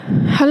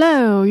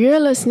Hello,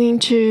 you're listening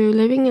to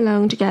Living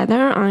Alone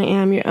Together. I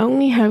am your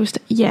only host,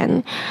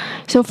 Yen.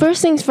 So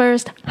first things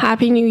first,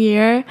 Happy New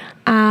Year.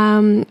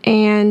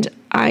 And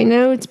I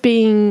know it's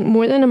been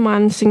more than a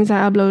month since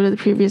I uploaded the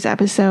previous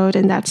episode,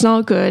 and that's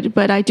not good,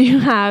 but I do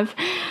have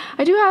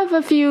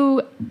a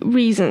few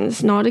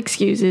reasons, not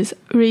excuses,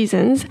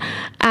 reasons.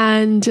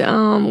 And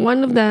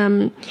one of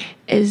them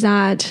is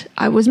that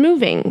I was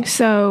moving.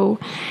 So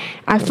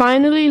I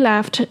finally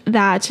left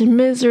that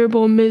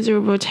miserable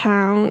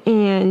town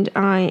and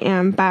I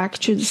am back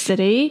to the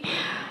city.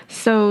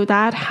 So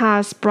that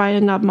has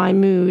brightened up my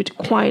mood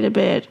quite a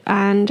bit.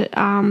 And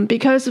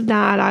because of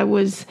that, I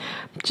was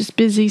just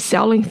busy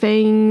selling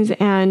things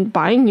and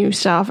buying new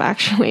stuff,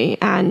 actually.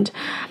 And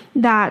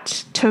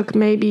that took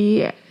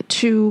maybe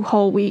 2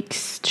 whole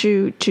weeks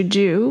to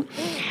do.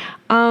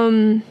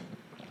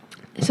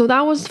 So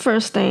that was the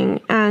first thing.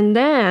 And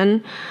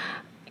then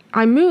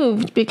I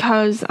moved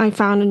because I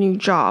found a new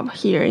job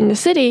here in the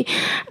city.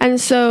 And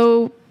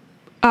so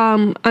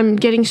I'm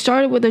getting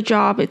started with the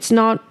job. It's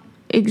not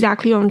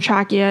exactly on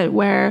track yet,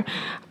 where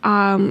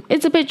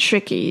it's a bit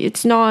tricky.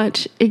 It's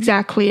not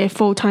exactly a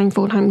full-time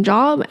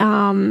job.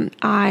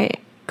 I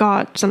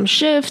got some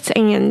shifts,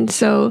 and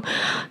so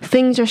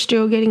things are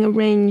still getting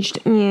arranged,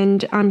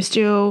 and I'm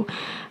still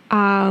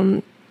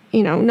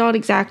not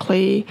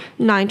exactly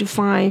 9 to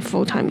 5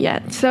 full-time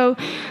yet. So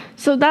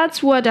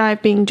that's what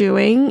I've been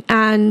doing,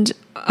 and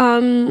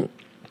I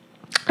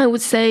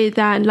would say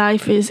that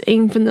life is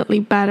infinitely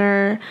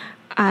better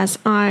as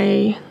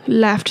I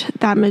left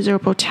that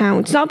miserable town.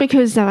 It's not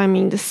because that I'm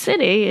in the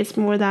city, it's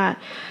more that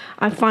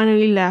I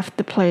finally left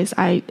the place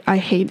I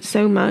hate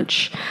so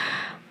much.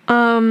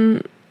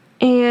 And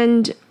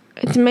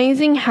it's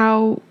amazing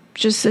how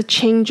just a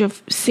change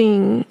of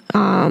scenery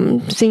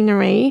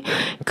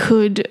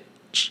could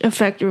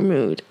affect your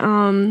mood.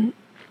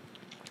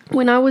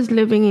 When I was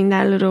living in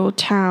that little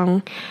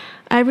town,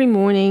 every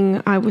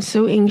morning I was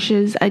so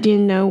anxious. I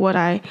didn't know what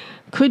I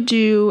could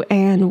do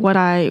and what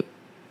I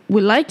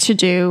would like to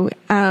do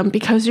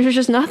because there was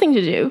just nothing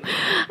to do.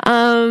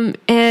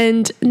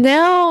 And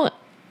now,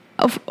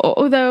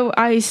 although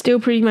I still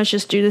pretty much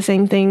just do the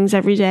same things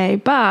every day,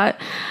 but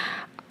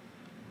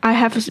I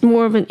have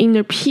more of an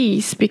inner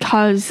peace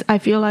because I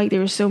feel like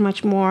there is so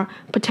much more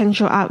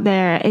potential out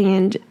there.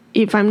 And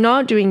if I'm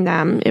not doing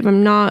them, if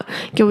I'm not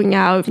going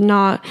out, if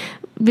not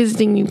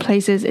visiting new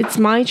places, it's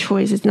my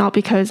choice. It's not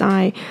because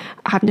I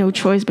have no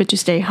choice but to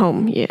stay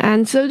home. Yeah.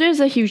 And so there's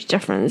a huge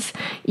difference,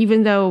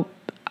 even though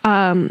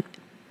a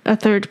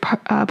third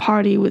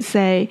party would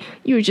say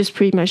you're just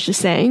pretty much the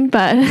same,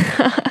 but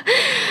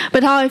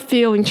but how I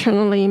feel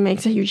internally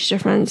makes a huge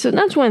difference. So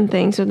that's one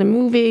thing. So the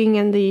moving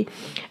and the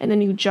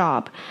new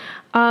job.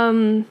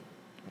 But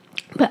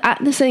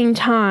at the same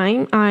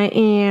time, I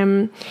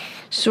am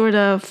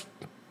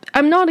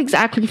I'm not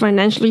exactly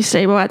financially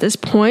stable at this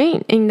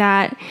point, in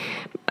that,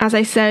 as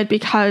I said,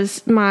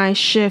 because my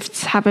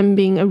shifts haven't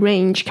been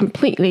arranged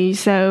completely.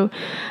 So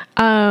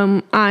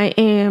I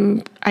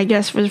am, I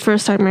guess, for the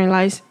first time in my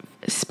life,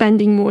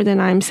 spending more than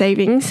I'm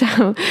saving.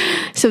 So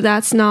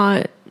that's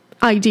not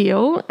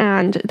ideal,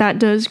 and that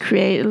does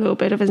create a little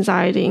bit of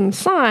anxiety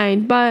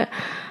inside. But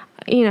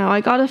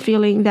I got a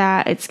feeling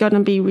that it's gonna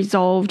be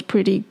resolved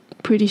pretty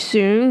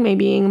soon.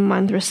 Maybe in a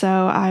month or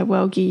so, I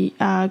will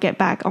get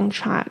back on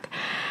track.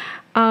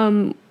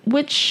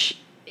 Which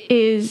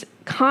is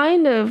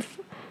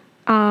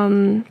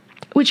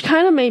which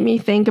kind of made me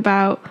think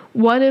about,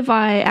 what if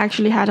I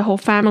actually had a whole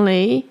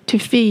family to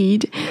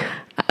feed?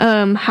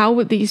 How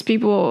would these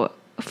people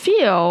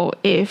feel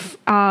if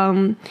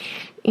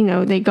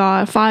they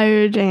got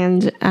fired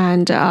and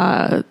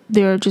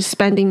they're just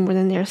spending more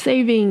than they're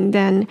saving?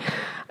 Then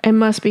it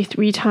must be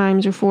 3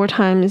 times or 4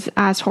 times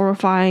as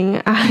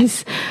horrifying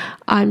as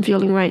I'm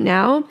feeling right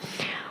now.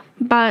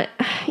 But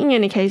in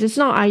any case, it's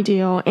not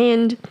ideal.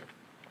 And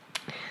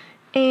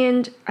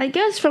I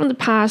guess from the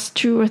past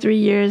 2 or 3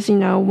 years,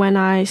 when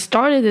I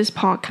started this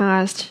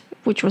podcast,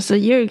 which was a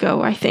year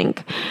ago, I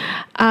think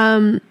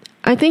from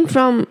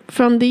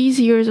these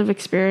years of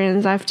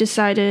experience, I've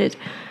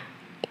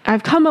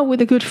come up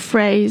with a good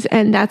phrase,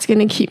 and that's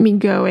going to keep me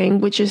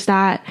going, which is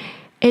that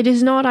it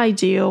is not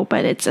ideal,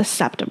 but it's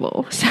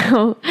acceptable.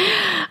 So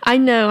I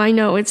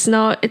know it's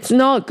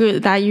not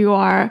good that you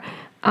are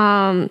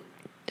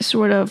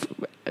sort of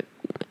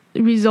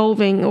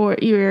resolving, or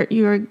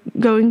you're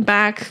going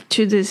back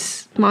to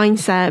this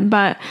mindset,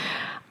 but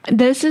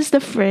this is the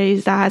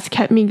phrase that has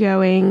kept me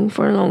going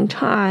for a long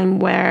time,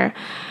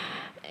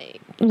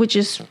 which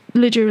is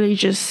literally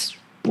just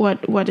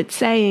what it's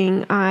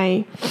saying.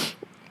 I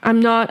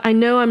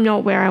know I'm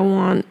not where I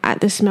want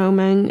at this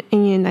moment,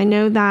 and I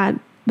know that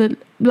the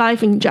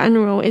life in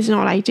general is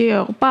not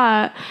ideal,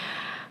 but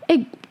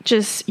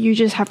you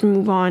just have to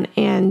move on,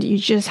 and you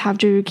just have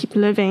to keep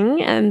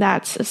living, and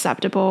that's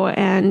acceptable.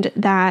 And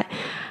that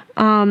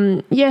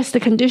yes, the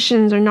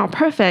conditions are not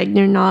perfect,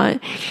 they're not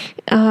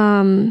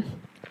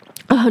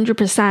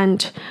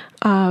 100%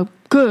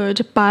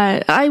 good,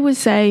 but I would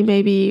say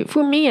maybe,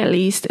 for me at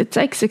least, it's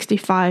like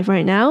 65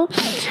 right now.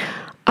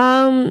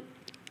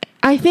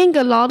 I think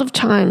a lot of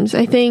times,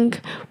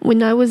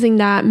 when I was in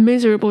that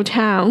miserable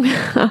town,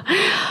 I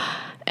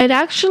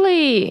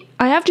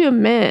have to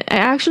admit, I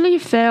actually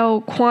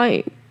fell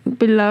quite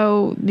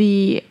below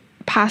the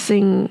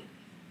passing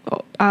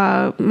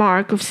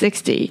mark of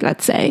 60,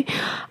 let's say.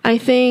 I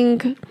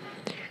think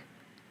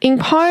in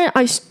part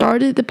I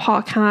started the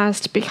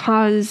podcast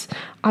because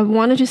I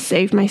wanted to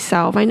save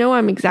myself. I know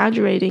I'm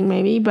exaggerating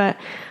maybe, but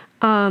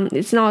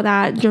it's not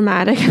that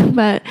dramatic,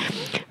 but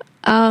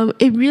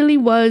it really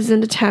was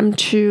an attempt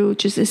to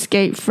just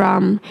escape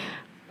from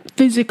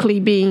physically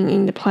being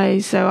in the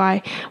place. So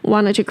I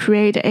wanted to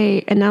create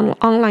an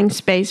online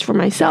space for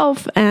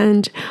myself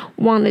and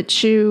wanted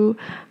to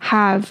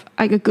have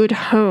like a good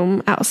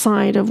home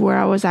outside of where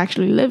I was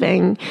actually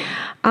living.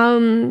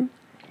 And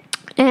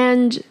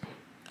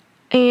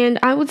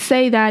I would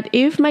say that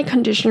if my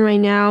condition right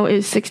now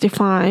is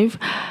 65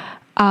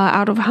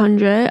 out of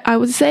 100, I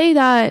would say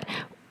that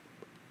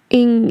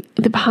in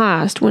the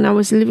past, when I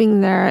was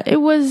living there,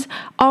 it was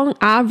on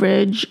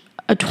average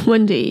a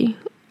 20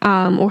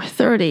 or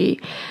 30.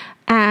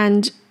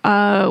 And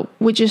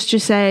which is to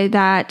say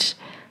that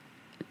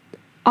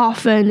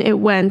often it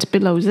went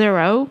below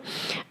 0.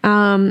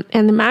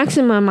 And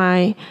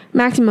my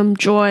maximum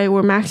joy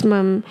or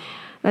maximum,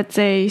 let's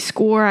say,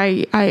 score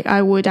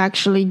I would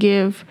actually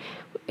give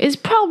is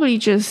probably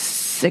just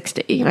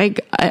 60.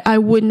 Like I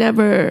would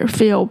never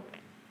feel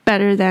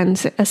better than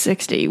a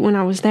 60 when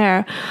I was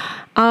there.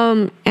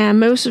 And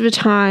most of the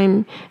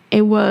time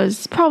it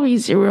was probably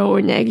 0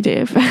 or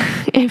negative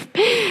if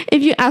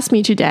you ask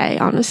me today,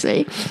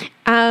 honestly.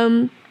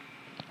 And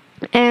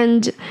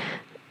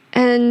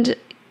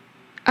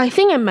I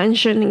think I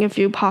mentioned in a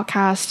few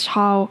podcasts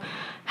how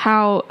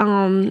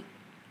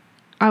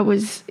I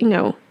was,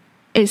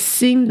 it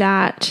seemed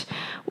that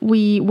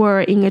we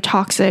were in a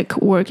toxic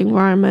work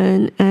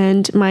environment,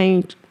 and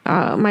my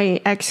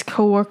ex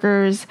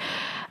coworkers,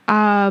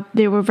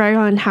 they were very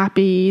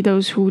unhappy,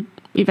 those who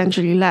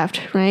eventually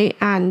left, right?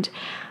 And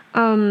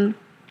I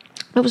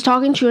was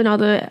talking to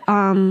another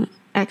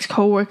ex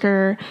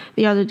coworker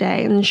the other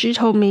day, and she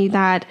told me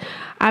that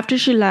after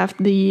she left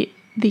the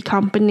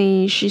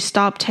company, she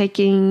stopped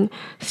taking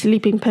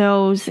sleeping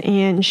pills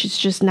and she's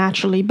just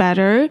naturally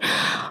better.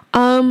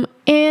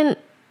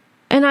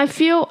 And I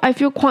feel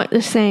quite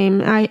the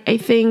same. I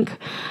think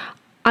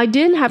I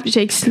didn't have to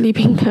take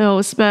sleeping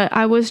pills, but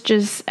I was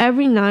just,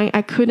 every night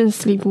I couldn't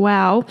sleep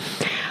well.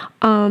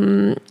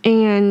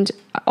 And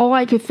all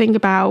I could think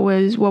about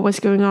was what was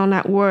going on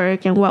at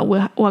work and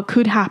what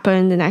could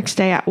happen the next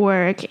day at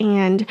work.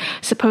 And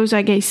suppose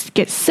I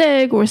get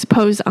sick, or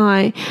suppose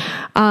I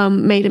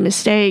made a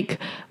mistake,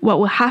 what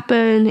will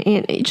happen?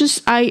 And it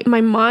just,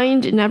 my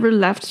mind never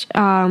left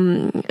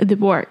the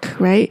work,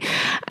 right?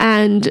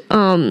 And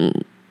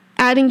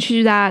adding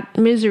to that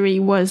misery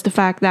was the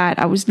fact that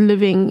I was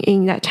living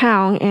in that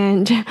town,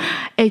 and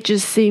it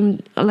just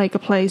seemed like a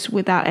place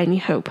without any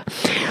hope.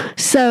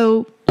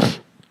 So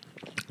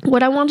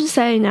what I want to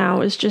say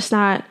now is just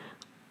that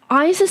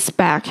I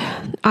suspect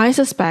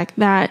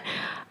that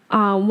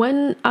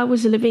when I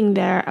was living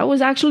there, I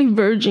was actually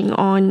verging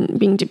on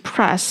being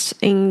depressed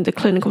in the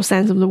clinical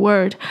sense of the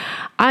word.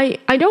 I'm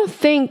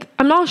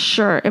not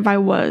sure if I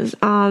was.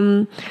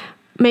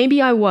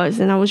 Maybe I was,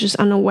 and I was just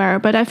unaware.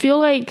 But I feel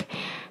like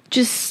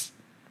just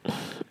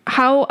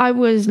how I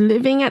was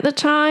living at the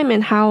time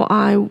and how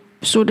I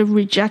sort of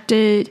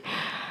rejected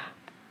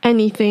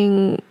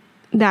anything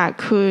that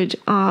could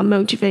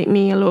motivate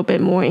me a little bit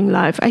more in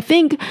life. I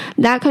think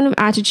that kind of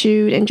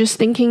attitude and just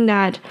thinking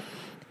that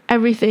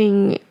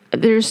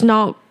there's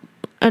not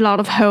a lot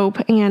of hope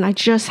and I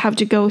just have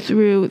to go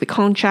through the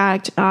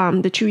contract,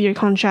 the 2-year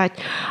contract.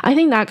 I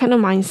think that kind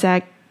of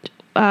mindset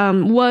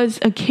was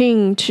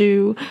akin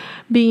to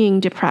being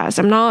depressed.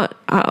 I'm not,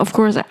 of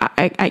course,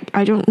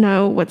 I don't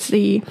know what's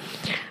the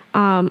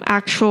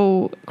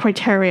actual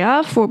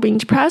criteria for being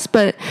depressed,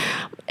 but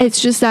it's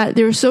just that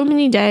there were so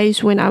many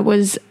days when I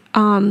was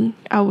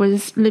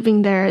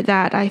living there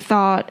that I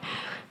thought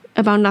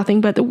about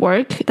nothing but the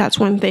work. That's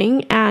one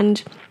thing.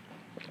 And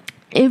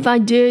if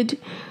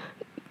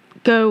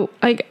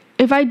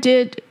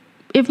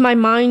my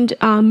mind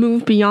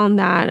moved beyond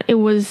that, it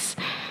was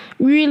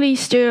really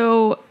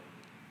still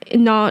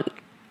not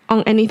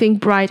on anything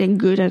bright and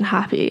good and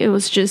happy. It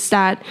was just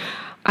that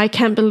I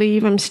can't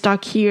believe I'm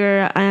stuck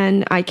here,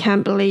 and I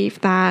can't believe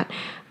that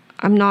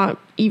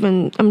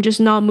I'm just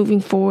not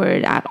moving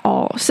forward at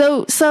all.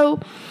 So,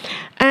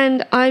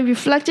 and I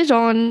reflected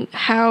on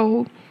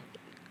how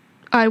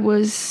I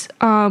was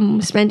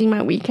spending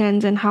my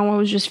weekends and how I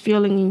was just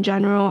feeling in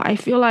general. I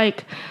feel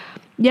like,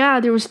 yeah,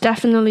 there was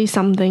definitely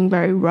something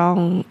very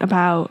wrong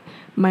about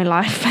my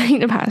life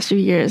in the past few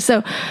years.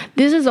 So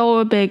this is all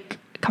a big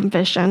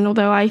confession,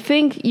 although I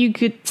think you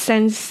could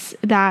sense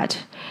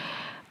that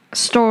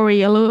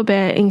story a little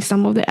bit in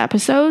some of the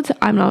episodes.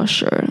 I'm not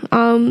sure.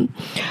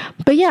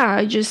 But yeah,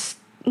 I just,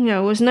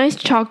 it was nice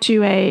to talk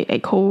to a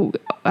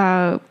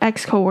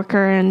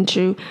ex-coworker and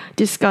to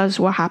discuss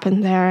what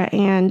happened there.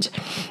 And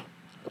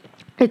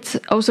it's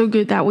also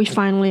good that we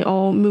finally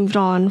all moved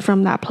on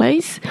from that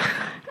place.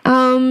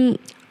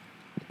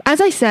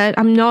 as I said,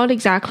 I'm not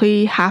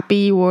exactly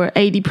happy or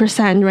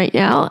 80% right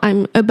now.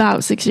 I'm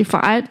about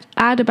 65,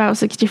 at about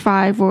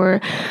 65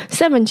 or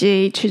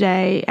 70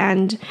 today.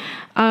 And,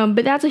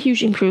 but that's a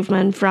huge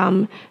improvement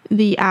from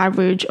the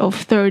average of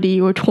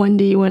 30 or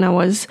 20 when I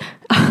was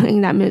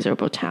in that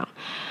miserable town.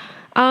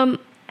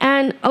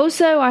 And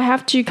also, I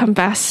have to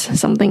confess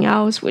something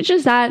else, which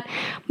is that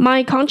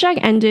my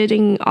contract ended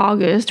in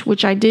August,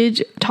 which I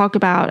did talk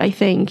about, I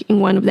think, in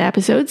one of the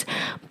episodes,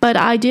 but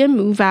I didn't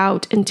move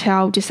out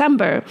until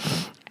December.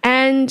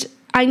 And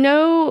I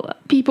know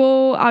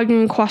people are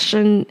going to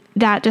question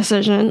that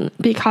decision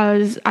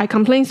because I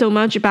complain so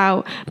much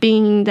about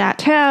being in that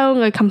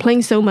town. I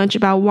complain so much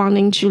about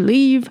wanting to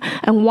leave.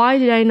 And why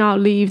did I not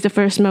leave the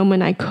first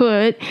moment I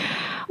could?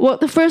 Well,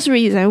 the first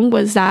reason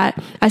was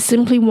that I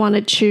simply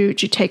wanted to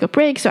take a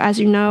break. So as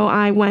you know,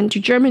 I went to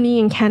Germany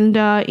and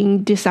Canada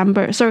in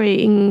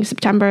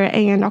September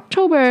and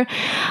October.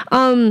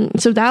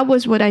 So that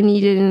was what I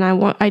needed, and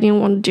I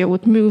didn't want to deal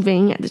with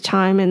moving at the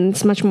time, and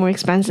it's much more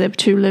expensive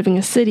to live in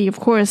a city, of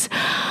course.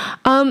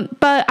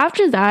 But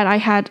after that, I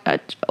had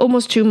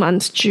almost 2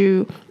 months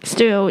to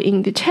still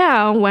in the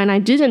town when I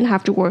didn't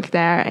have to work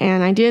there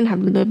and I didn't have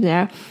to live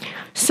there.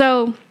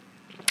 So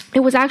it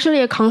was actually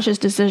a conscious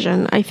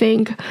decision. I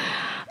think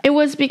it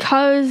was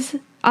because,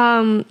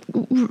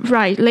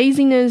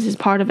 laziness is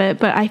part of it,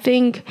 but I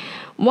think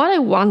what I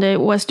wanted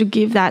was to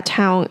give that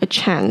town a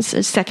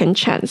second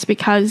chance,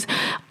 because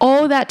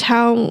all that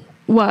town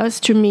was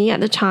to me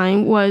at the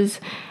time was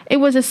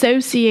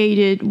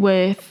associated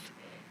with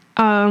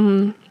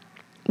the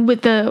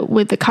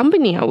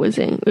company I was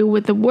in,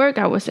 with the work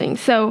I was in.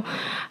 So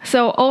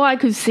all I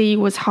could see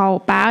was how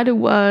bad it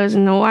was,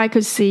 and all I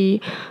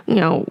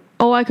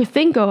could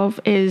think of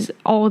is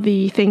all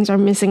the things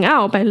I'm missing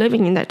out by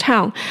living in that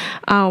town.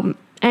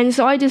 And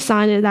so I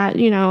decided that,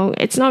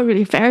 it's not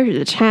really fair to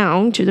the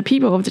town, to the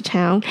people of the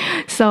town.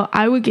 So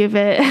I would give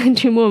it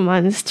 2 more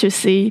months to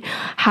see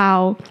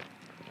how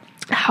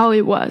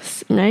it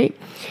was, right?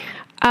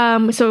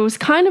 So it was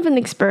kind of an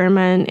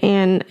experiment,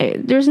 and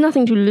there's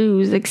nothing to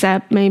lose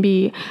except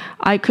maybe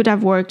I could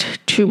have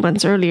worked 2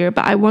 months earlier,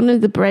 but I wanted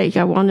the break.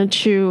 I wanted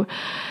to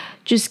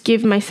just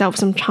give myself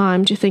some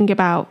time to think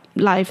about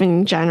life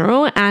in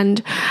general.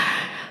 And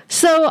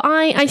so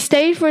I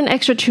stayed for an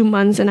extra 2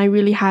 months, and I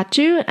really had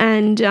to.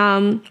 And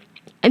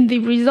the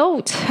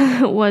result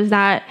was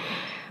that,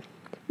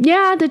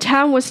 the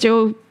town was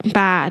still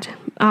bad,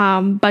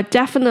 but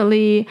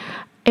definitely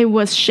it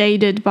was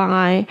shaded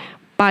by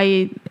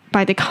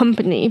the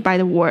company, by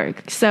the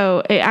work.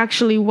 So it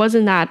actually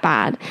wasn't that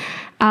bad.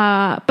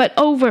 But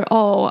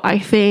overall, I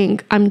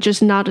think I'm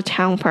just not a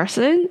town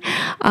person.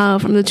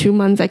 From the 2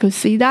 months, I could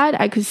see that.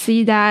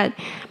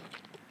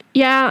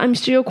 I'm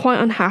still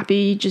quite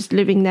unhappy just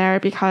living there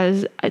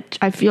because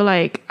I feel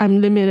like I'm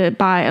limited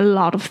by a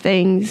lot of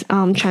things.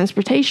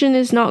 Transportation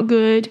is not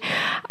good.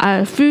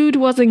 Food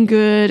wasn't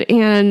good.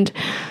 And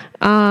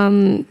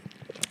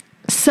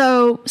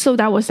So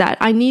that was that.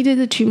 I needed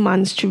the 2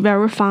 months to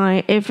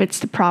verify if it's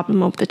the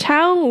problem of the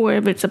town or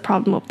if it's a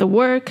problem of the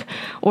work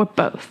or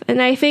both.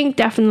 And I think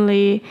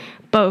definitely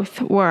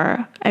both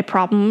were a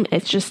problem.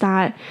 It's just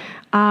that,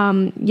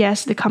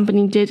 yes, the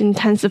company did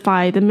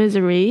intensify the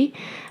misery,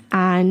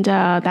 and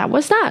that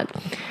was that.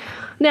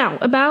 Now,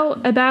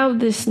 about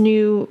this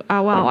new,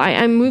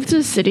 I moved to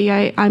the city.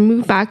 I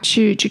moved back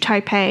to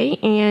Taipei,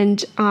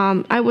 and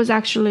I was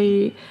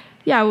actually...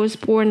 I was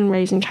born and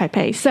raised in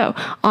Taipei, so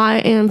I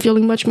am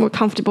feeling much more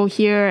comfortable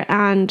here,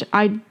 and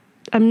I'm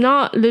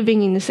not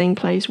living in the same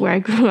place where I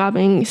grew up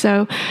in,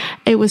 so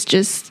it was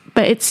just,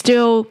 but it's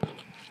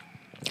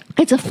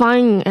a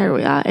fine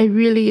area. It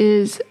really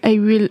is a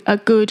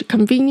good,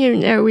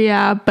 convenient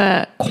area,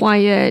 but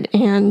quiet,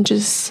 and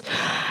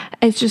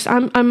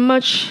I'm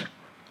much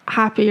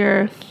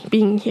happier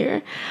being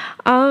here.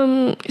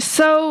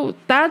 So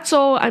that's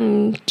all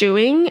I'm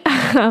doing.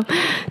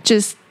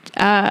 Just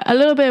a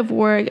little bit of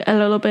work, a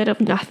little bit of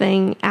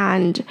nothing,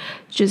 and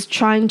just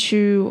trying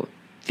to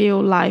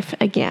feel life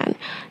again.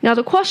 Now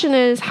the question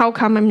is, how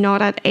come I'm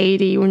not at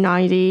 80 or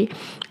 90,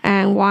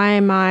 and why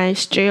am I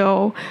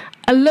still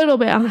a little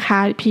bit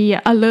unhappy,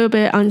 a little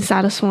bit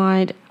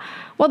unsatisfied?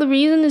 Well, the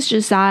reason is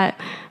just that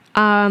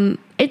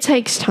it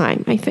takes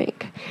time, I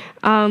think.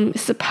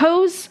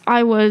 Suppose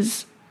I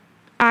was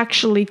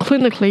actually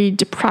clinically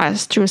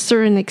depressed to a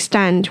certain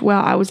extent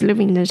while I was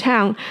living in the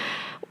town,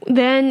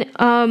 then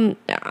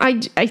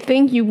I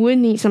think you would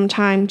need some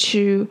time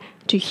to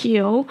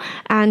heal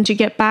and to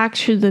get back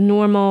to the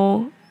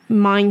normal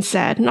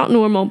mindset, not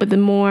normal, but the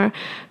more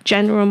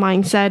general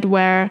mindset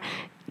where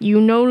you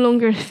no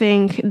longer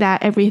think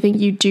that everything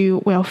you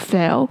do will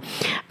fail.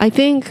 I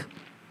think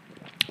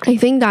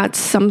that's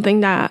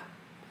something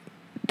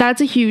that's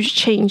a huge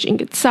change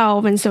in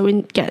itself, and so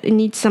it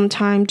needs some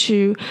time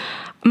to.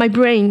 My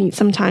brain needs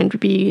some time to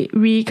be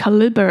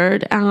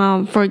recalibrated.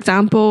 For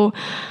example,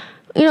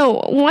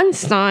 one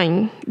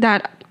sign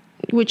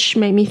which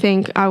made me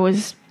think I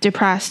was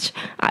depressed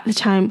at the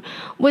time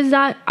was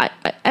that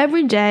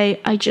every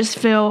day I just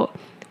feel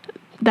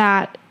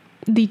that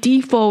the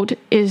default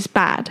is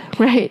bad,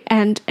 right?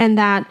 And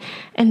that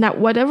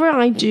whatever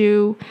I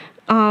do,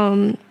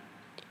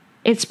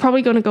 it's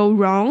probably going to go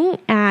wrong,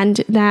 and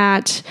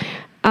that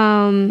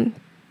I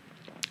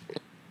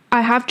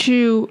have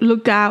to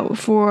look out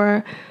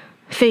for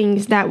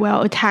things that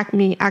will attack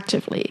me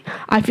actively.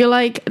 I feel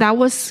like that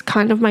was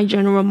kind of my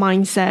general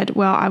mindset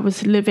while I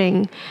was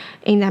living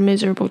in that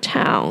miserable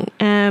town.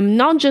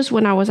 Not just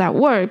when I was at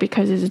work,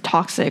 because it's a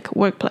toxic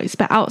workplace,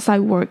 but outside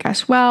work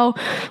as well.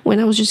 When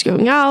I was just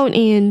going out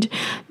and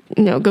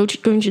going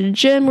to the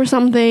gym or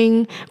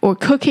something, or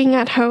cooking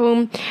at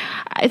home.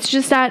 It's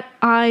just that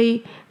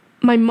my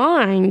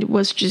mind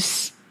was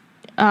just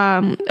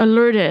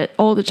alerted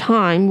all the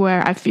time,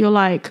 where I feel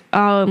like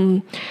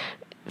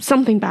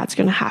something bad's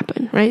going to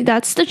happen, right?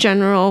 That's the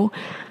general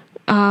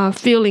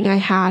feeling I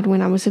had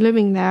when I was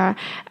living there.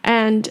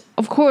 And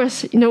of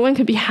course, no one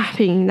could be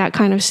happy in that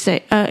kind of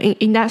state,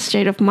 in that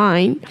state of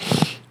mind.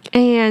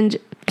 And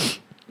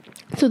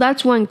so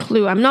that's one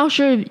clue. I'm not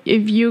sure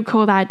if you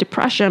call that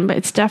depression, but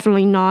it's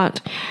definitely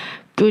not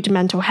good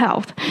mental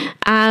health.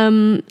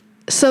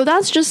 So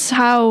that's just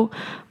how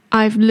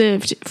I've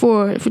lived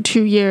for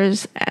 2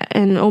 years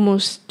and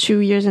almost 2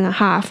 years and a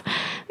half.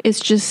 It's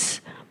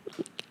just,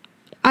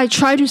 I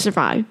try to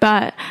survive,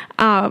 but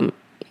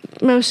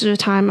most of the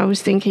time I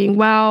was thinking,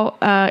 well,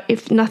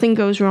 if nothing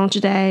goes wrong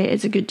today,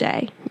 it's a good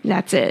day.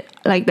 That's it.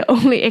 Like, the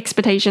only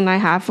expectation I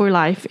have for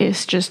life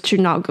is just to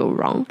not go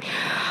wrong.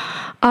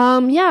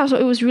 So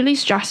it was really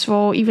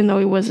stressful, even though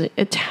it was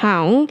a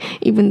town,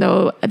 even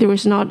though there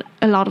was not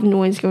a lot of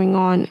noise going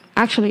on.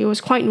 Actually, it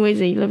was quite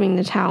noisy living in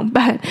the town.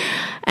 But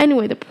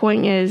anyway, the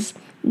point is,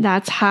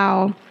 that's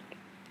how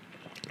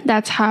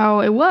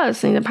it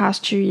was in the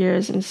past 2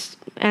 years,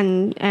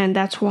 and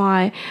that's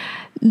why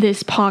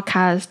this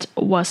podcast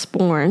was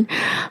born.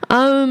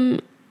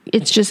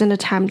 It's just an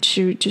attempt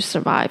to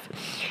survive.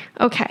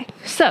 Okay,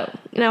 so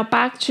now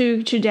back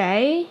to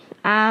today.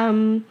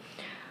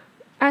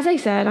 As I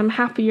said, I'm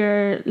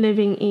happier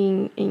living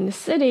in the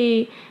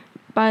city,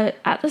 but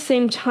at the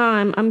same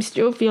time, I'm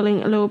still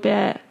feeling a little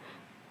bit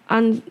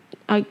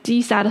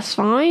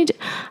dissatisfied.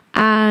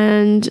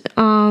 And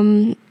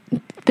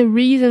the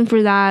reason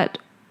for that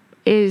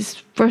is,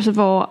 first of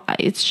all,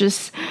 it's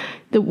just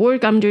the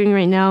work I'm doing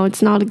right now.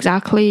 It's not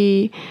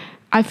exactly,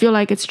 I feel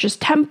like it's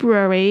just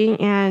temporary,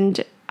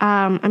 and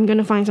I'm going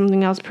to find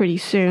something else pretty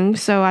soon.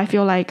 So I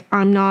feel like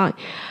I'm not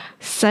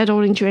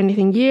settled into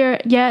anything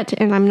yet,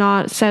 and I'm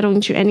not settled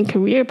into any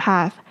career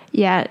path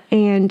yet,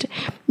 and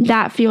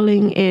that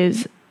feeling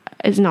is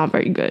not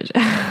very good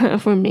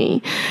for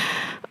me.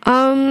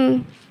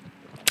 And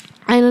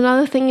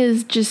another thing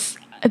is just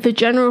the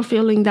general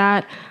feeling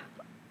that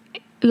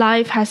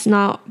life has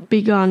not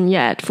begun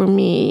yet for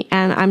me,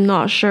 and I'm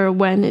not sure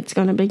when it's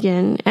going to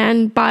begin.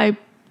 And by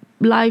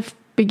life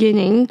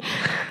beginning,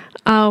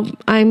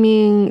 I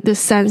mean the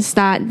sense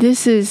that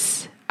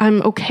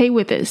I'm okay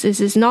with this.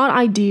 This is not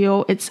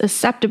ideal. It's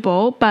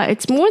acceptable, but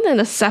it's more than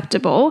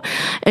acceptable.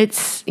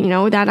 It's,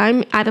 that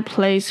I'm at a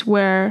place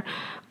where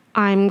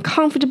I'm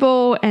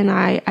comfortable and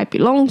I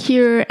belong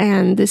here,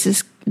 and this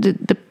is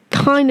the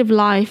kind of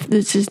life,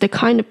 this is the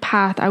kind of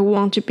path I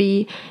want to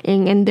be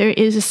in, and there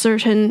is a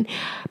certain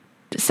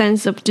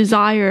sense of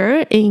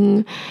desire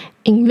in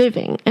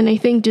living. And I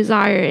think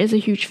desire is a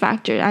huge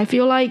factor. I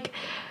feel like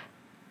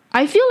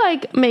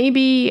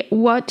maybe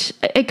what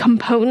a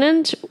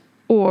component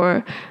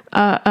or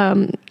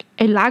a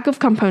lack of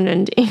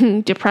component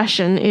in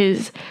depression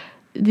is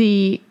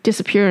the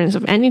disappearance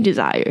of any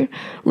desire,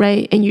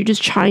 right? And you're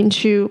just trying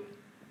to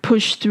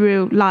push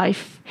through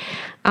life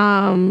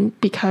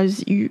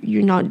because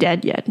you're not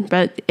dead yet,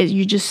 but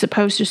you're just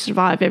supposed to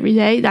survive every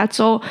day. That's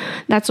all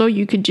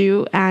you could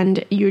do,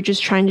 and you're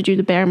just trying to do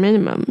the bare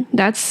minimum.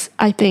 That's,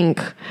 I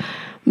think,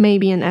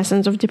 maybe an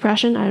essence of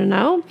depression. I don't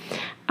know.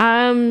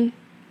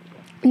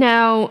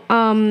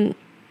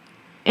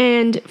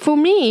 And for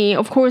me,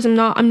 of course, I'm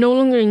no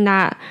longer in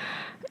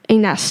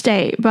that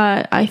state,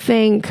 but I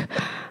think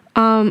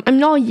I'm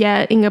not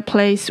yet in a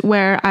place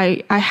where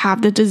I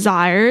have the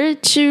desire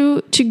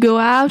to go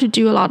out, to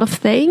do a lot of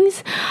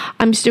things.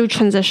 I'm still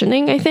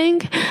transitioning, I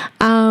think,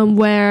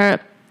 where,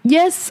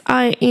 yes,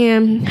 I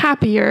am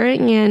happier,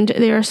 and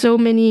there are so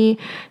many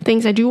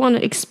things I do want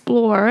to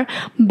explore,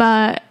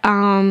 but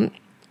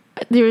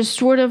there's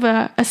sort of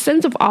a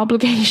sense of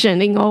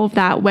obligation in all of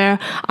that, where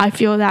I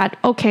feel that,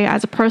 okay,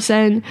 as a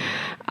person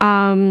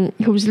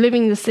who's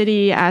living in the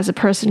city, as a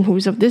person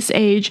who's of this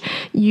age,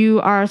 you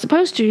are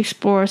supposed to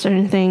explore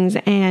certain things.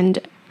 And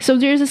so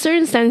there's a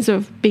certain sense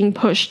of being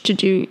pushed to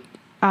do,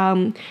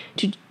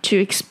 to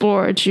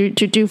explore, to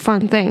do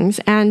fun things.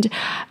 And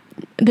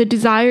the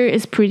desire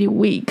is pretty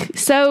weak.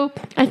 So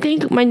I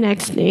think my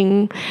next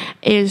thing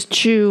is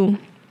to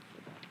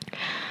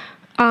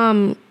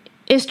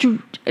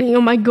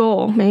my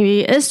goal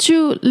maybe is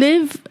to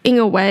live in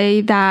a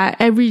way that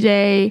every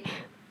day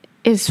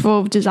is full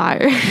of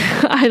desire.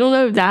 I don't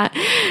know if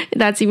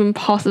that's even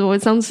possible.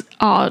 It sounds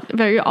odd,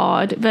 very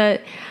odd,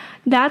 but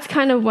that's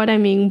kind of what I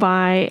mean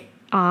by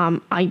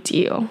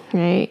ideal,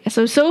 right?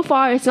 So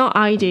far it's not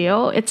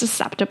ideal. It's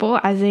acceptable,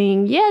 as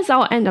in, yes,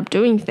 I'll end up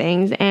doing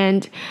things,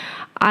 and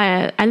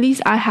at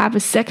least I have a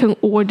second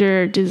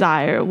order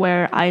desire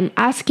where I'm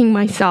asking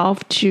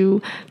myself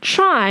to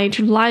try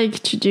to like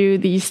to do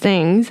these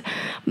things,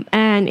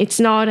 and it's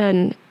not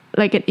an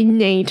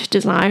innate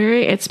desire.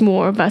 It's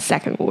more of a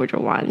second order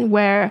one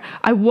where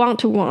I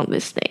want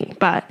this thing,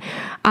 but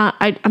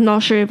I'm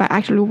not sure if I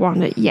actually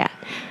want it yet.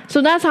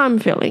 So that's how I'm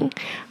feeling.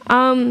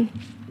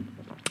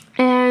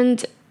 And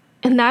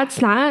that's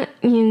that.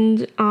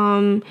 And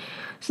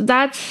so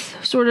that's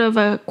sort of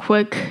a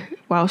quick,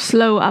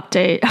 slow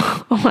update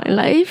on my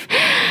life.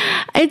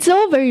 It's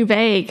all very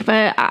vague,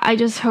 but I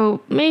just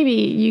hope maybe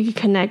you can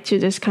connect to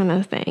this kind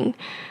of thing.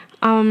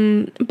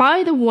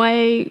 By the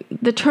way,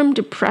 the term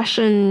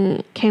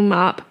depression came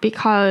up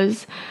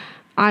because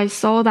I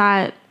saw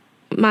that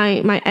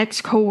my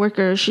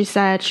ex-coworker, she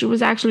said she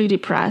was actually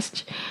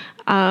depressed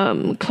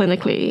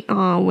clinically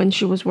when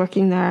she was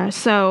working there.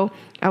 So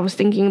I was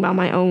thinking about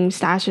my own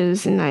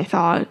status, and I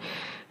thought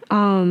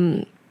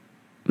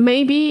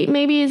maybe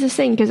it's the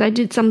same, because I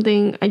did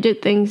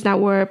things that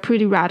were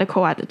pretty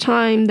radical at the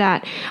time,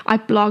 that I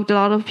blocked a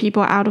lot of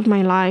people out of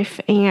my life,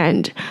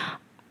 and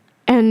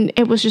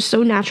it was just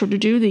so natural to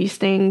do these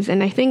things.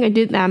 And I think I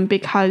did them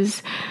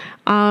because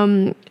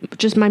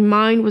just my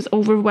mind was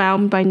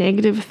overwhelmed by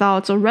negative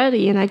thoughts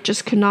already, and I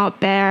just could not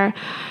bear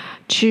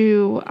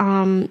to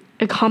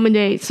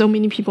accommodate so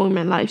many people in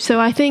my life. So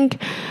I think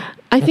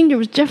there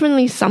was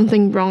definitely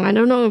something wrong. I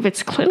don't know if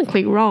it's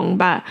clinically wrong,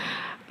 but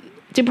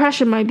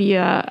depression might be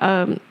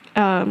an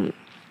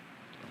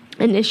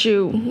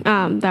issue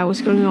that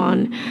was going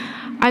on.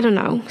 I don't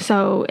know.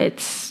 So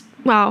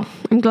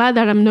I'm glad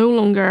that I'm no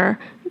longer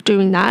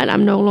doing that.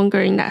 I'm no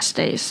longer in that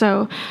state.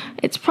 So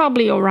it's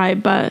probably all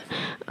right. But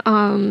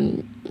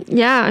I'm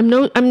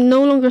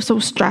no longer so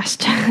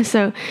stressed.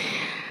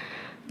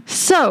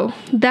 So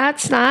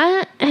that's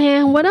that.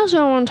 And what else do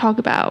I want to talk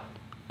about?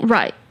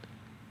 Right.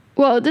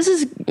 Well, this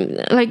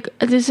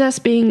has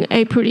been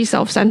a pretty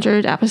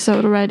self-centered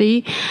episode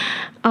already.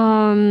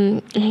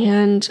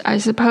 And I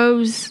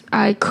suppose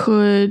I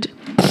could...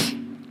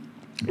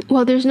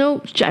 Well, there's no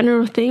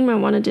general theme I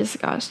want to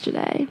discuss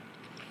today.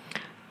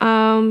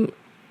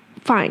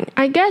 Fine.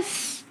 I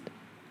guess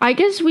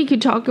we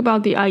could talk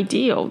about the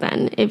ideal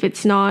then, if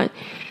it's not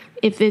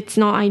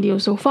ideal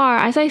so far.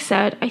 As I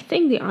said, I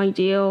think the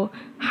ideal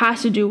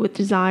has to do with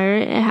desire.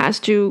 It has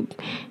to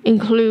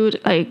include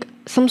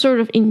some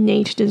sort of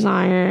innate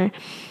desire.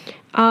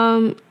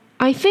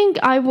 I think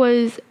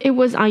it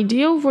was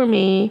ideal for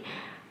me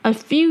a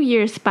few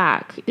years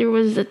back. There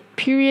was a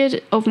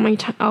period of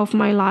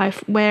my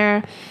life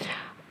where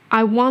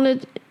I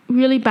wanted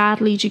really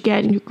badly to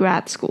get into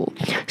grad school.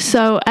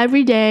 So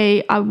every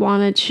day I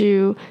wanted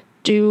to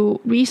do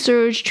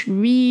research, to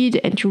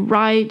read and to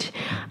write,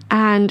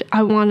 and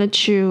I wanted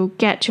to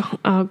get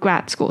to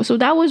grad school. So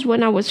that was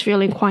when I was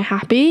feeling quite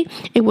happy.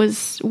 It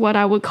was what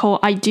I would call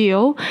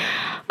ideal.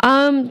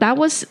 That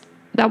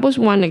was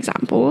one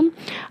example.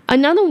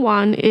 Another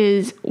one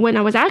is when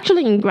I was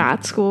actually in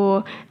grad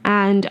school,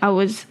 and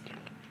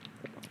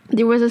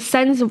there was a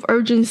sense of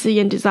urgency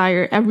and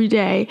desire every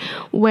day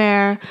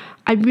where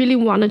I really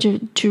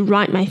wanted to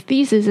write my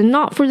thesis, and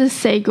not for the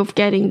sake of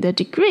getting the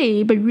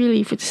degree, but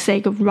really for the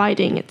sake of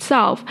writing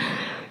itself.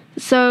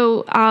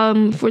 So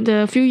for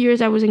the few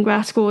years I was in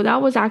grad school,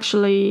 that was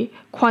actually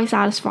quite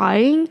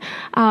satisfying.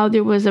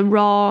 There was a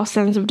raw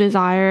sense of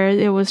desire.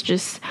 There was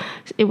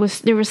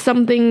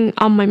something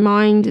on my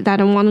mind that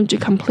I wanted to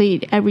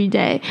complete every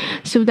day.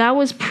 So I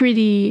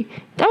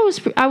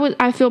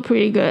feel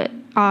pretty good.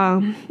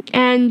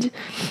 And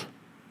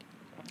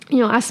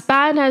as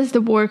bad as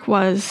the work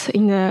was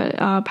in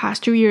the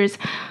past 2 years,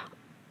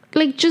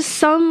 just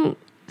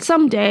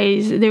some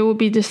days there will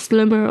be this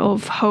slimmer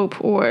of hope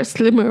or a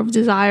slimmer of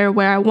desire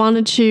where I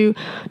wanted to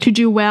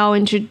do well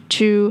and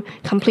to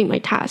complete my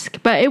task.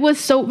 But it was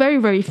so very,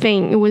 very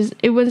faint.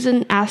 It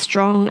wasn't as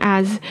strong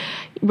as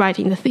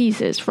writing the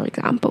thesis, for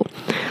example.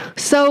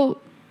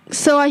 So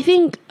I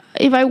think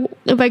if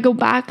I go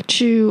back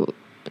to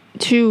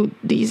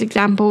these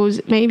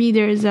examples, maybe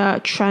there's a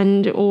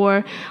trend,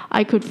 or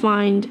I could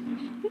find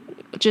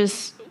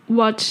just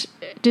what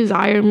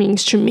desire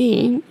means to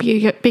me,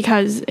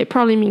 because it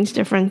probably means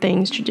different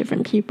things to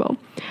different people.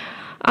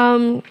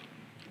 And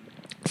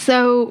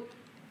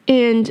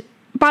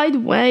by the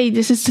way,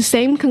 this is the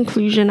same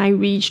conclusion I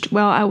reached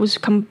while I was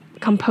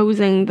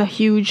composing the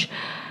huge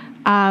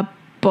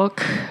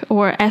book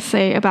or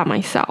essay about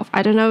myself.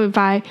 I don't know if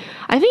I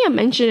think I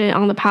mentioned it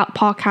on the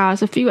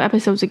podcast a few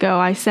episodes ago.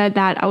 I said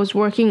that I was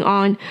working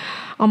on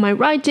my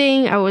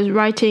writing. I was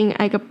writing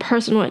a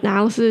personal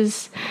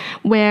analysis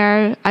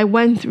where I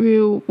went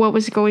through what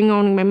was going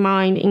on in my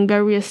mind in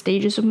various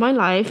stages of my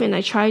life, and I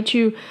tried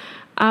to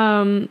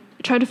find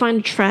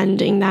a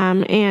trend in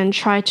them, and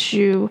try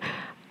to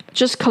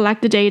just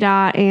collect the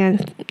data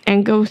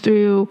and go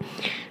through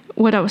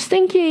what I was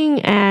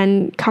thinking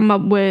and come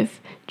up with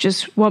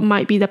just what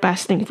might be the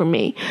best thing for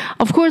me.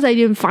 Of course, I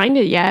didn't find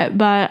it yet,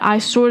 but I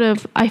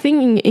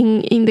think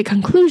in the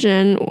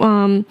conclusion,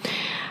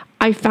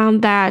 I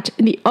found that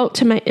the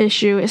ultimate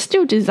issue is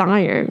still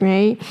desire,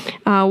 right?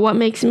 What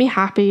makes me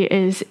happy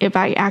is if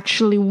I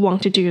actually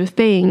want to do a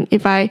thing,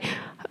 if I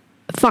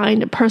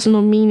find a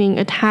personal meaning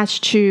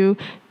attached to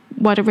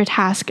whatever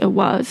task it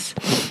was.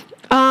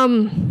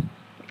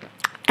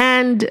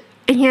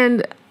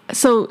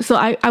 So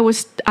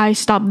I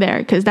stopped there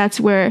because that's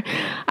where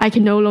I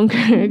can no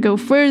longer go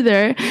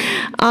further.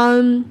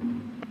 So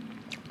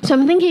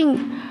I'm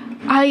thinking,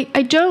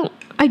 I do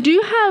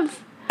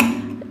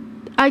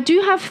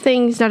have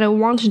things that I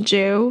want to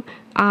do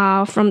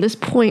from this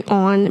point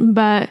on,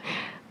 but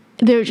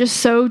they're just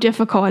so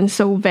difficult and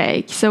so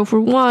vague. So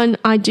for one,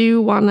 I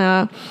do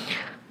wanna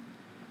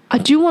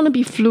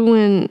be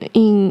fluent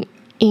in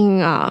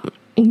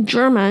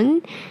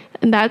German.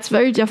 And that's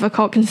very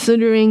difficult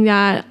considering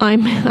that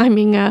I'm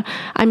in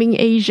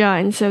Asia,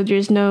 and so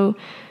there's no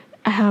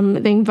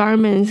the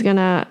environment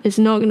is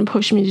not gonna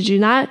push me to do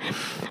that.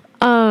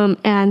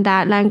 And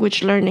that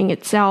language learning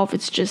itself,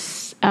 it's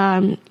just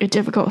a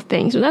difficult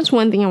thing. So that's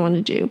one thing I want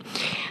to do.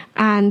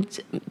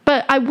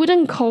 But I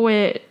wouldn't call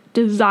it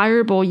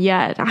desirable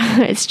yet.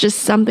 It's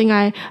just something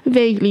I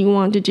vaguely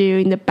want to do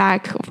in the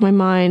back of my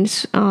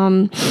mind.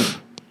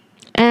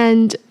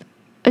 And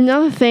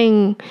another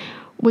thing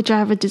which I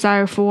have a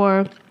desire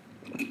for,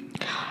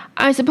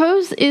 I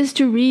suppose, is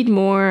to read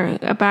more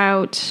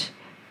about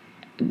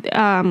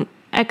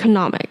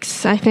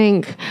economics. I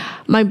think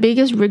my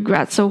biggest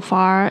regret so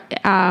far,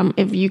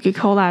 if you could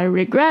call that a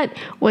regret,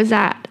 was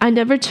that I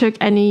never took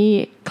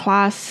any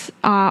class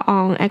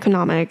on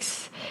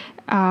economics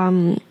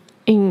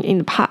in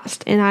the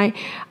past, and I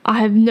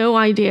have no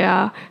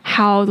idea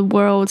how the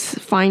world's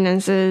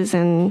finances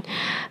and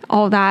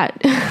all that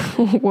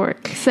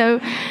work. So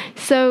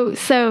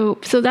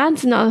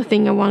that's another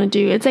thing I want to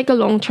do. It's like a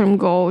long-term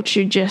goal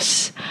to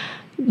just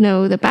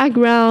know the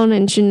background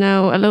and to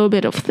know a little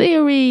bit of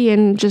theory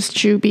and just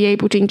to be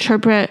able to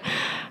interpret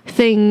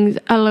things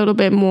a little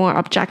bit more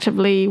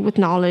objectively with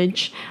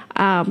knowledge.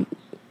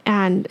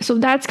 And so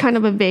that's kind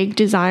of a vague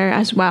desire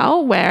as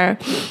well, where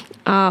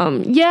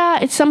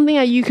it's something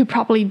that you could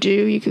probably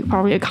do, you could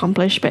probably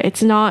accomplish, but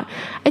it's not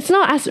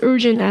as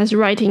urgent as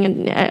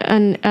writing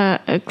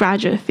a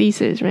graduate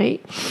thesis,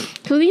 right?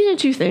 So these are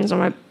two things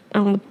on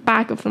the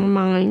back of my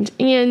mind,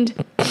 and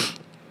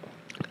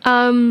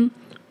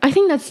I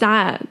think that's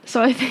that.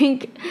 So I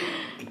think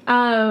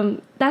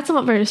that's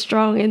not very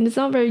strong and it's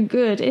not very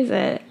good, is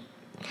it?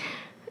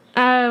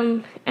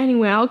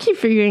 Anyway, I'll keep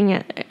figuring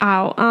it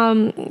out.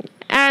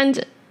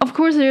 And of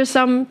course, there's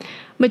some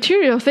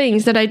material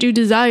things that I do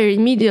desire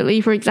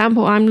immediately. For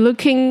example, I'm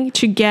looking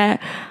to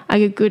get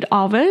like a good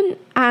oven,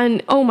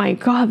 and oh my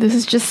god,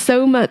 there's just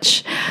so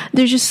much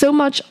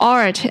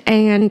art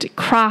and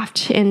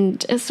craft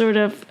and sort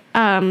of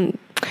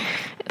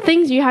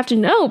things you have to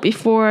know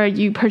before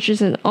you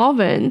purchase an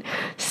oven.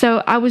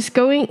 So I was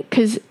going,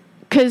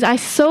 because I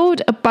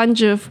sold a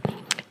bunch of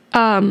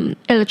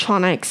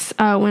electronics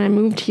when I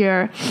moved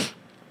here.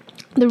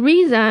 The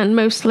reason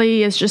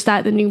mostly is just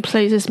that the new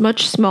place is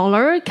much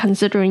smaller,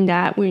 considering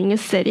that we're in a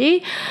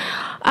city.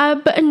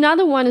 But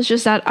another one is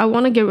just that I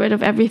want to get rid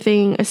of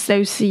everything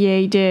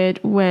associated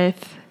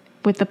with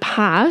the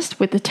past,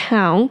 with the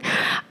town,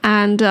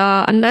 and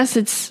unless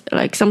it's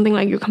like something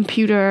like your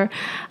computer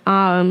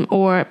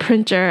or a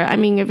printer. I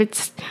mean, if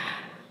it's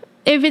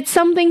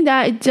something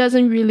that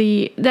doesn't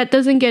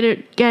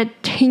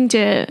get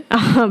tainted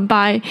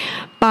by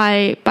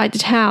the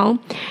town,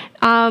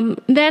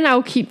 then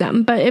I'll keep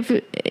them. But if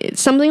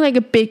it's something like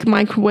a big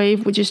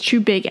microwave, which is too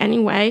big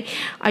anyway,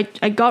 I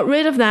got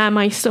rid of them,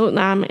 I sold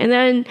them, and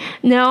then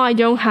now I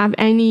don't have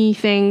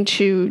anything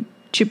to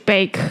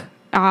bake.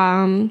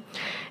 So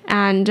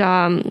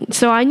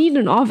I need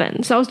an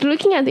oven. So I was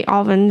looking at the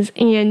ovens,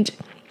 and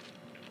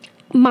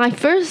the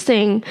first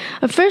thing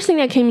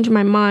that came into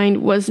my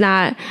mind was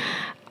that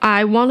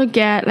I want to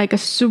get like a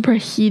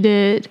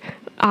superheated,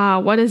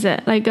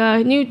 like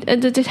a new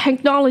the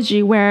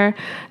technology where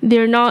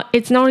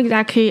it's not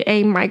exactly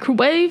a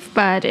microwave,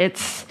 but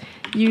it's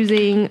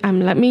using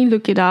let me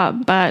look it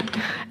up, but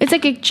it's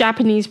like a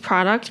Japanese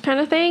product kind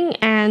of thing.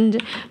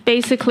 And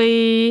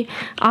basically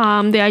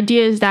the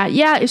idea is that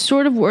it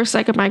sort of works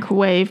like a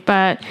microwave,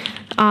 but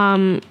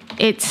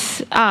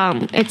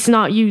it's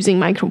not using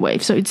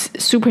microwave, so it's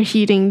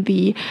superheating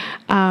the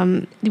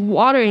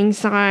water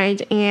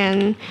inside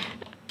and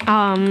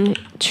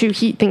to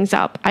heat things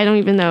up. I don't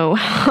even know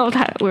how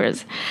that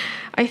works.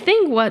 I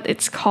think what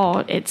it's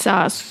called, it's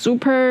a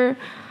super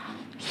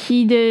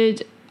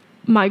heated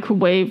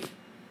microwave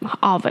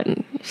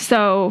oven.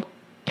 So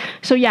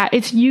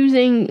it's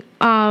using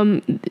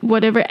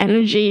whatever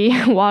energy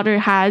water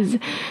has,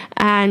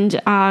 and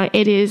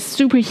it is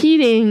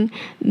superheating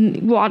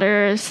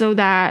water so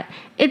that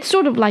it's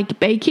sort of like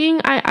baking,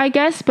 I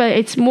guess, but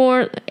it's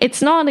not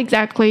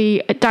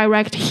exactly a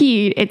direct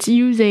heat. It's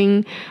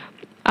using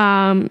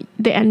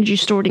the energy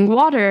stored in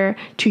water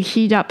to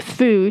heat up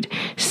food,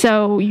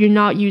 so you're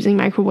not using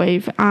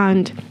microwave.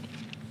 And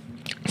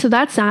so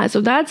that's that.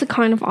 So that's the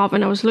kind of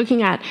oven I was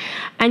looking at.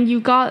 And you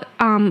got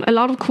a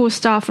lot of cool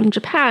stuff from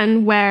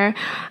Japan where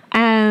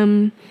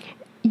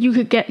you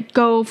could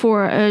go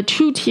for a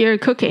 2-tier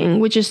cooking,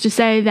 which is to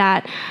say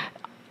that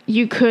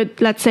you could,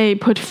 let's say,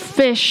 put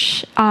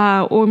fish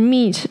or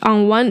meat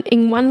in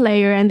one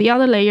layer, and the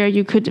other layer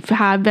you could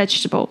have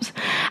vegetables,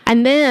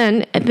 and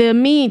then the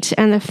meat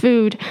and the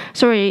food.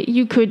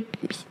 You could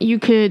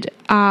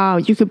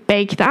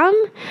bake them,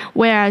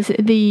 whereas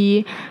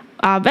the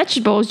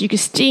vegetables, you could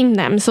steam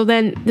them. So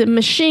then the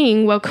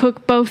machine will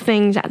cook both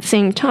things at the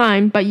same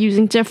time, but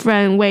using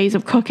different ways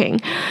of cooking.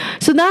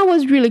 So that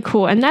was really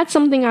cool. And that's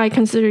something I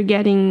considered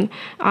getting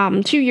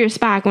 2 years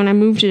back when I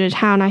moved to the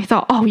town. I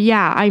thought, oh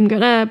yeah, I'm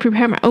going to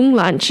prepare my own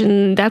lunch,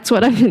 and that's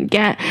what I'm going to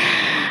get.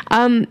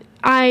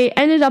 I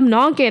ended up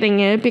not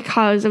getting it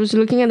because I was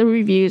looking at the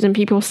reviews and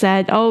people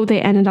said, oh, they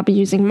ended up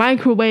using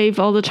microwave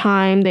all the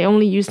time. They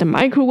only use the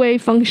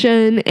microwave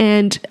function,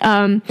 and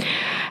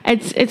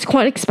it's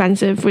quite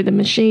expensive with the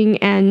machine,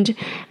 and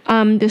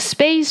the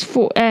space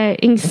for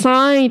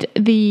inside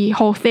the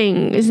whole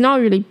thing is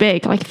not really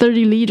big, like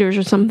 30 liters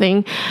or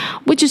something,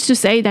 which is to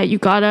say that you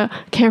gotta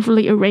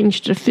carefully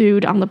arrange the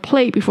food on the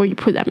plate before you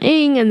put them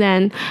in, and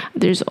then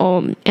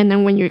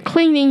when you're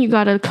cleaning, you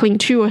gotta clean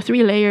 2 or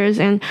 3 layers,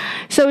 and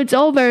so it's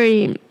all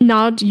very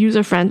not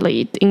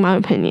user-friendly in my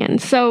opinion.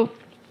 So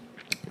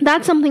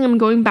that's something I'm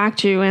going back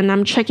to, and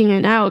I'm checking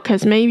it out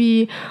because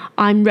maybe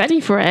I'm ready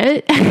for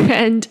it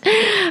and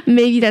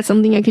maybe that's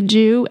something I could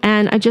do.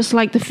 And I just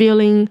like the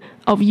feeling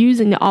of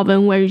using the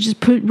oven where you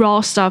just put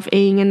raw stuff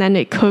in and then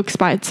it cooks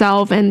by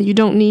itself and you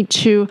don't need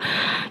to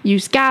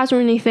use gas or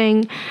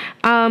anything.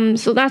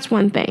 So that's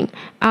one thing.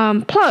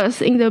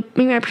 Plus, in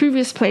my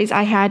previous place,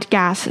 I had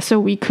gas, so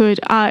we could.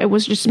 It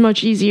was just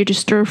much easier to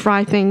stir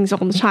fry things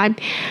all the time.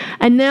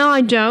 And now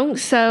I don't,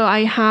 so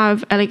I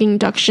have like an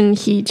induction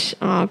heat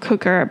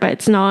cooker, but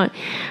it's not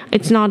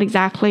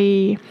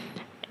exactly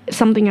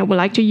something I would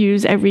like to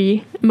use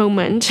every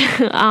moment.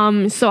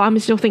 So I'm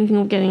still thinking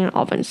of getting an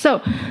oven.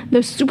 So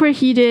the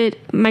superheated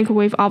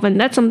microwave oven,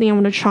 that's something I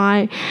want to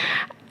try.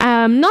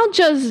 Not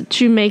just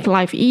to make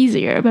life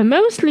easier, but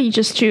mostly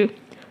just to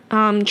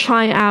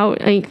try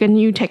out like a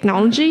new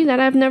technology that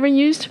I've never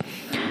used.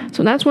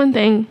 So that's one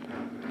thing.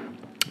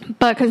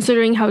 But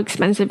considering how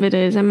expensive it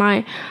is, I'm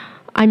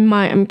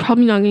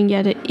probably not going to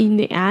get it in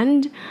the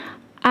end.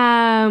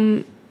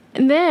 And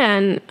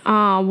then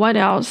what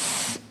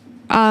else?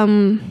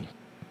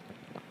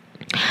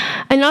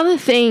 Another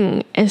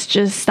thing is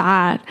just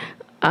that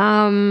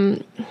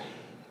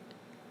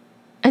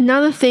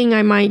another thing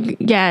I might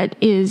get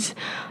is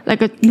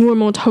like a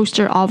normal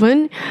toaster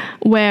oven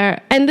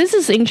and this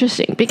is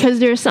interesting because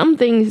there are some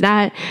things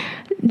that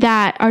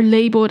are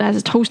labeled as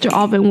a toaster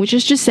oven, which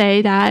is to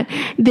say that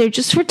they're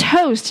just for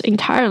toast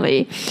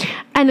entirely.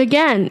 And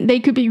again, they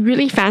could be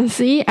really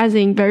fancy, as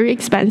in very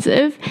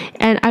expensive,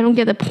 and I don't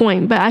get the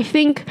point. But I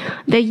think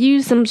they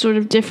use some sort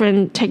of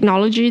different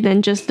technology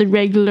than just the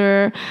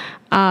regular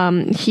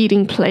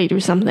heating plate or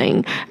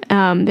something.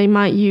 They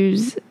might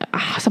use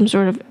some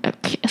sort of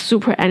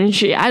super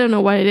energy. I don't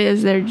know what it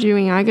is they're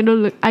doing. I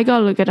gotta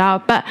look it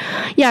up. But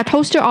yeah,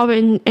 toaster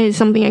oven is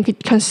something I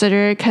could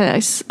consider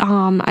because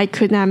I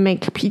could not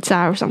make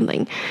pizza or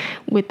something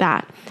with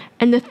that.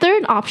 And the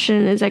third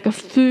option is like a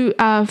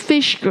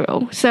fish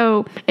grill.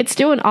 So it's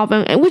still an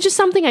oven, which is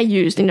something I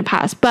used in the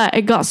past, but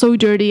it got so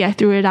dirty I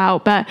threw it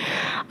out. But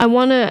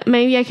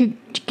maybe I could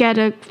get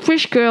a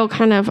fish grill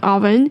kind of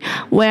oven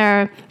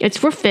where it's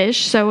for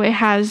fish, so it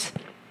has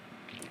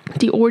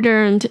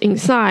deodorant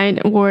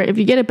inside, or if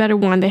you get a better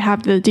one, they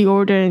have the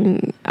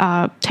deodorant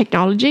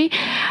technology,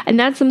 and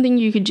that's something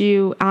you could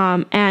do.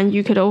 And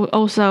you could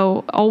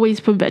also always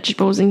put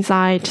vegetables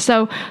inside.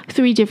 So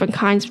 3 different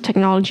kinds of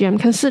technology I'm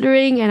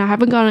considering, and I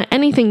haven't gotten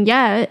anything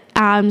yet.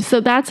 So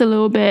that's there's a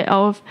little bit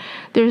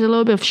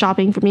of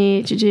shopping for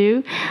me to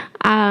do.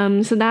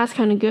 So that's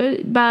kind of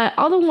good, but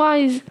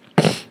otherwise,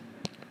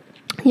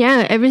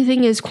 yeah,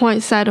 everything is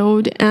quite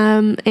settled.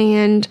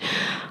 And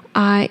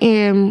I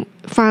am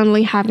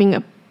finally having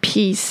a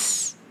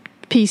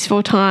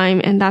peaceful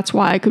time, and that's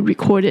why I could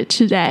record it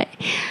today.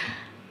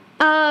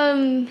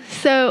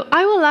 So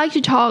I would like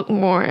to talk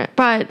more,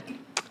 but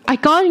I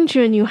got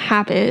into a new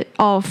habit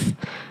of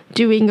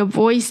doing a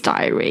voice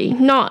diary.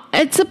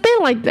 It's a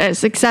bit like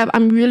this, except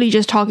I'm really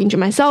just talking to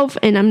myself,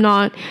 and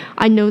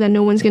I know that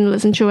no one's going to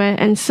listen to it,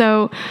 and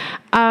so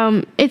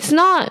it's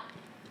not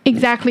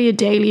exactly a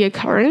daily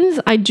occurrence.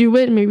 I do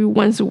it maybe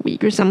once a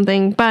week or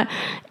something,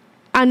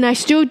 and I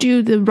still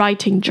do the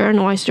writing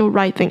journal. I still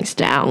write things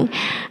down.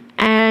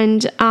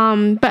 And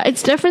but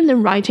it's different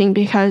than writing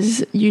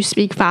because you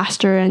speak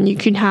faster and you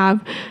can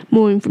have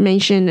more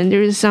information, and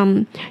there is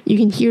you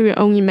can hear your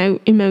own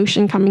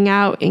emotion coming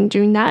out in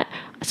doing that.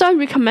 So I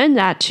recommend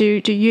that to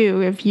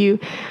you if you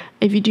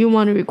do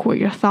want to record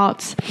your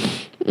thoughts.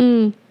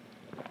 And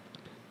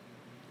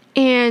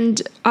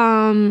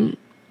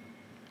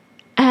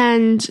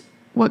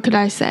what could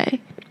I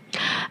say?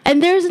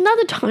 And there's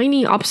another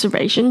tiny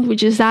observation,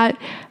 which is that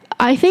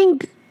I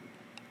think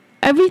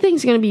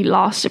everything's going to be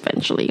lost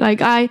eventually.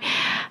 Like I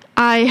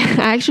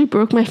actually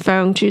broke my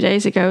phone 2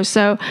 days ago.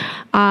 So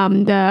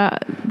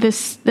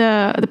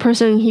the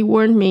person, he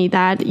warned me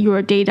that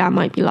your data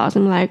might be lost.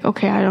 I'm like,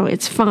 okay,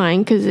 it's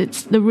fine, because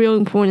it's the real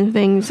important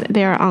things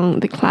there on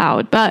the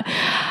cloud. But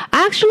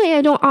actually,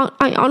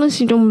 I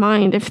honestly don't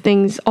mind if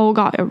things all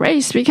got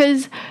erased,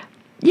 because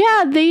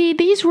yeah,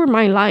 these were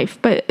my life,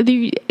 but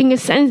in a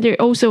sense, they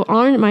also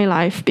aren't my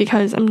life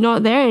because I'm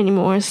not there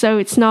anymore. So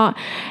it's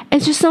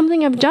just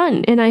something I've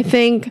done. And I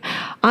think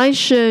I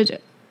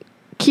should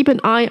keep an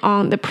eye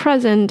on the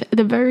present,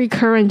 the very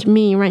current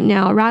me right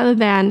now, rather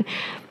than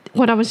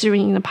what I was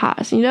doing in the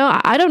past.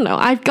 I don't know.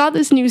 I've got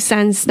this new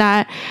sense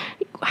that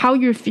how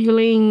you're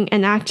feeling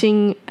and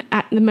acting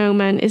at the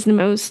moment is the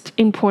most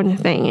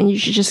important thing, and you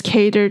should just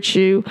cater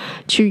to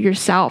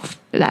yourself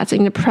that's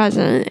in the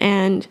present.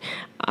 And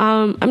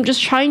I'm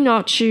just trying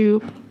not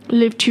to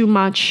live too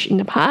much in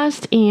the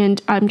past,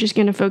 and I'm just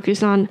going to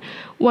focus on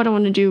what I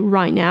want to do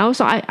right now.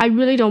 So I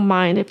really don't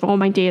mind if all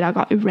my data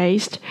got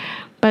erased.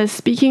 But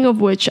speaking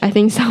of which, I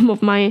think some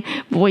of my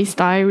voice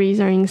diaries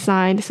are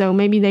inside, so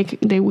maybe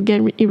they will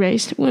get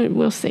erased.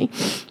 We'll see.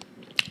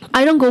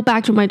 I don't go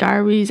back to my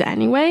diaries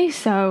anyway,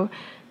 so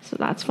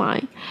that's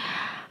fine.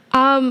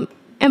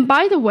 And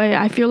by the way,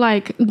 I feel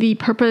like the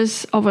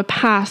purpose of a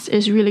past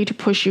is really to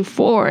push you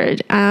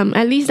forward.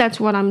 At least that's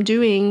what I'm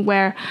doing,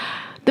 where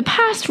the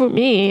past for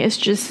me is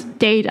just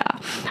data.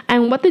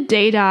 And what the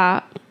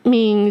data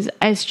means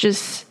is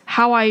just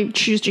how I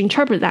choose to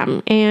interpret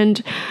them.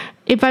 And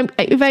if I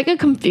get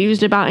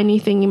confused about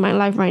anything in my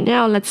life right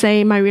now, let's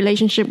say my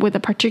relationship with a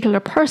particular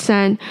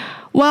person,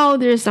 well,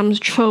 there's some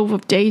trove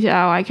of data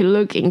I could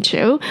look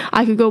into.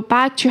 I could go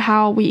back to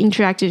how we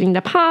interacted in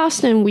the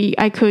past, and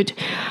I could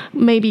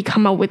maybe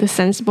come up with a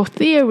sensible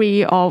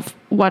theory of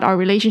what our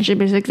relationship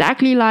is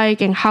exactly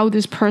like and how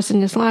this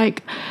person is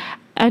like,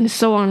 and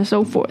so on and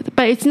so forth.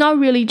 But it's not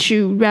really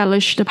to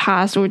relish the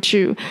past or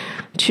to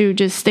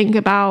just think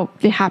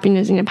about the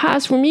happiness in the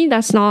past. For me,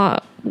 that's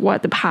not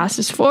what the past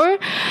is for.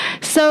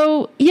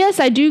 So yes,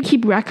 I do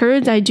keep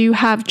records. I do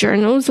have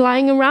journals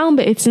lying around,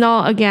 but it's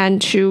not, again,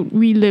 to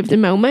relive the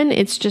moment.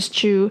 It's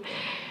just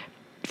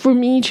for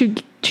me to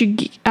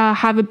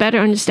have a better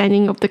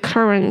understanding of the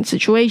current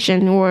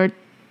situation, or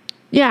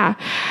yeah.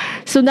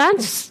 So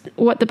that's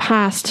what the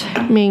past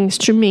means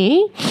to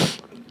me.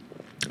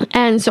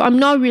 And so I'm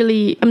not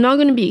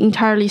going to be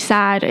entirely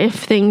sad if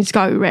things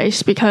got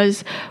erased,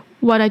 because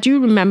what I do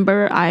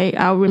remember,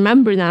 I'll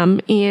remember them,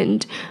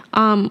 and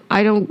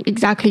I don't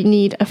exactly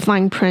need a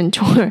fine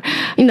print, or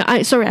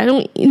I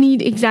don't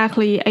need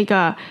exactly like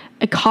a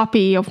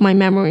copy of my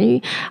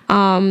memory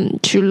to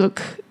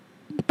look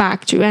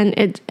back to, and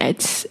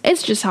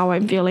it's just how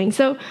I'm feeling.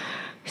 So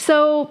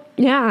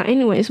yeah.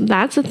 Anyways,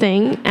 that's the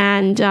thing,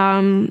 and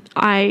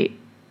I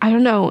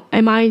don't know.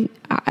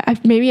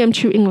 Maybe I'm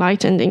too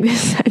enlightened in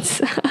this sense.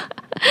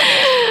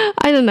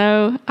 I don't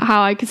know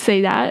how I could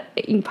say that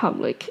in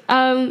public.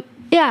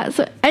 Yeah,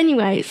 so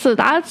anyway, so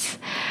that's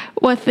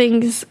what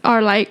things are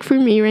like for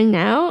me right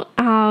now.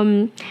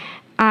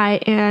 I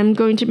am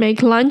going to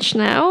make lunch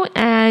now,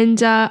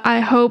 and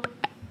I hope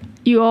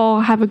you all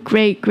have a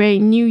great, great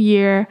new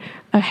year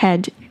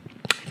ahead.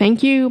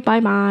 Thank you.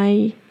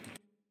 Bye-bye.